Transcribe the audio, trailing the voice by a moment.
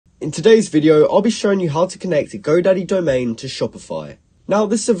In today's video, I'll be showing you how to connect a Godaddy domain to Shopify. Now,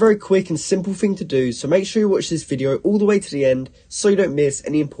 this is a very quick and simple thing to do, so make sure you watch this video all the way to the end so you don't miss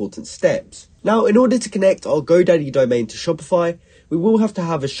any important steps. Now, in order to connect our Godaddy domain to Shopify, we will have to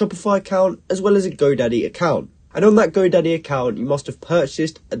have a Shopify account as well as a Godaddy account. And on that Godaddy account, you must have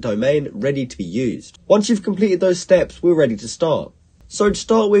purchased a domain ready to be used. Once you've completed those steps, we're ready to start. So to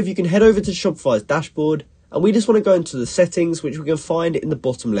start with, you can head over to Shopify's dashboard, and we just want to go into the settings, which we can find in the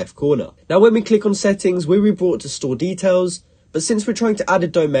bottom left corner. Now, when we click on settings, we'll be brought to store details, but since we're trying to add a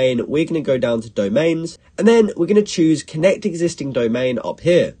domain, we're going to go down to domains, and then we're going to choose connect existing domain up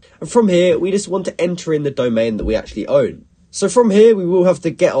here. And from here, we just want to enter in the domain that we actually own. So from here, we will have to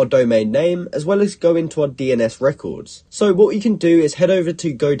get our domain name as well as go into our DNS records. So what you can do is head over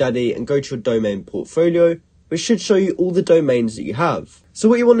to GoDaddy and go to your domain portfolio, which should show you all the domains that you have. So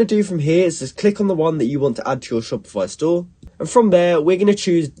what you want to do from here is just click on the one that you want to add to your Shopify store. And from there, we're going to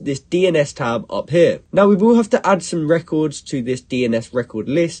choose this DNS tab up here. Now we will have to add some records to this DNS record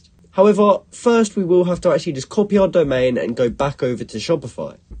list. However, first we will have to actually just copy our domain and go back over to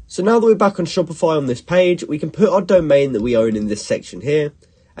Shopify. So now that we're back on Shopify on this page, we can put our domain that we own in this section here,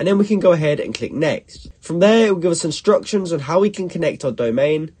 and then we can go ahead and click next. From there, it will give us instructions on how we can connect our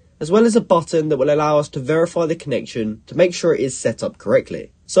domain, as well as a button that will allow us to verify the connection to make sure it is set up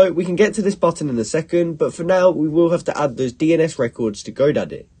correctly. So we can get to this button in a second, but for now, we will have to add those DNS records to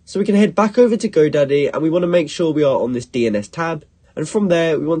GoDaddy. So we can head back over to GoDaddy, and we want to make sure we are on this DNS tab, and from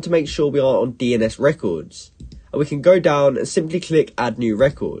there, we want to make sure we are on DNS records. And we can go down and simply click add new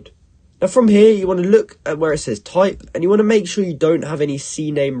record. Now from here, you want to look at where it says type, and you want to make sure you don't have any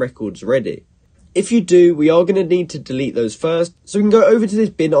cname records ready. If you do, we are going to need to delete those first, so we can go over to this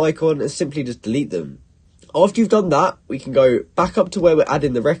bin icon and simply just delete them. After you've done that, we can go back up to where we're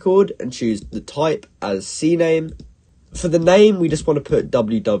adding the record and choose the type as cname. For the name, we just want to put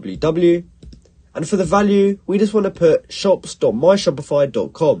www, and for the value, we just want to put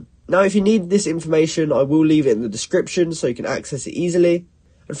shops.myshopify.com. Now, if you need this information, I will leave it in the description so you can access it easily.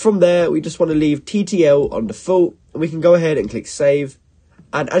 And from there, we just want to leave TTL on default, and we can go ahead and click save.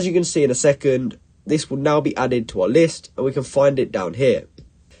 And as you can see in a second, this will now be added to our list, and we can find it down here.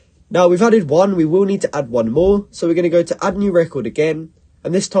 Now, we've added one, we will need to add one more. So we're going to go to add new record again,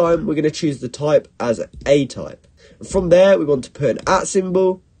 and this time we're going to choose the type as a type. And from there, we want to put an @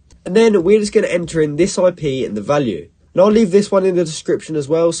 symbol, and then we're just going to enter in this IP and the value. And I'll leave this one in the description as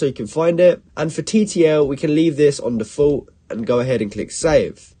well so you can find it. And for TTL, we can leave this on default and go ahead and click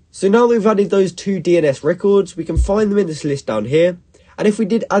save. So now that we've added those two DNS records, we can find them in this list down here. And if we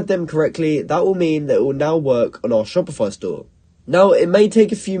did add them correctly, that will mean that it will now work on our Shopify store. Now, it may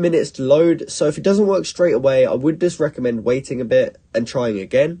take a few minutes to load, so if it doesn't work straight away, I would just recommend waiting a bit and trying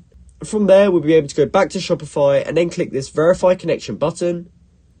again. From there, we'll be able to go back to Shopify and then click this verify connection button.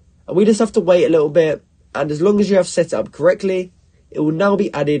 And we just have to wait a little bit. And as long as you have set it up correctly, it will now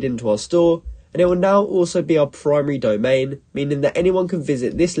be added into our store, and it will now also be our primary domain, meaning that anyone can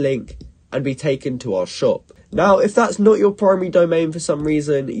visit this link and be taken to our shop. Now, if that's not your primary domain for some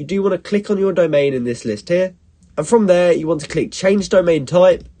reason, you do want to click on your domain in this list here, and from there you want to click change domain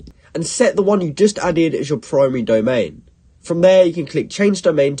type and set the one you just added as your primary domain. From there you can click change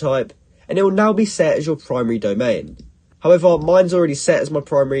domain type, and it will now be set as your primary domain. However, mine's already set as my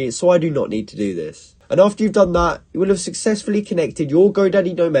primary, so I do not need to do this. And after you've done that, you will have successfully connected your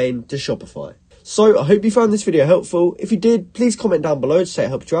GoDaddy domain to Shopify. So I hope you found this video helpful. If you did, please comment down below to say it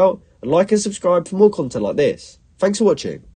helped you out, and like and subscribe for more content like this. Thanks for watching.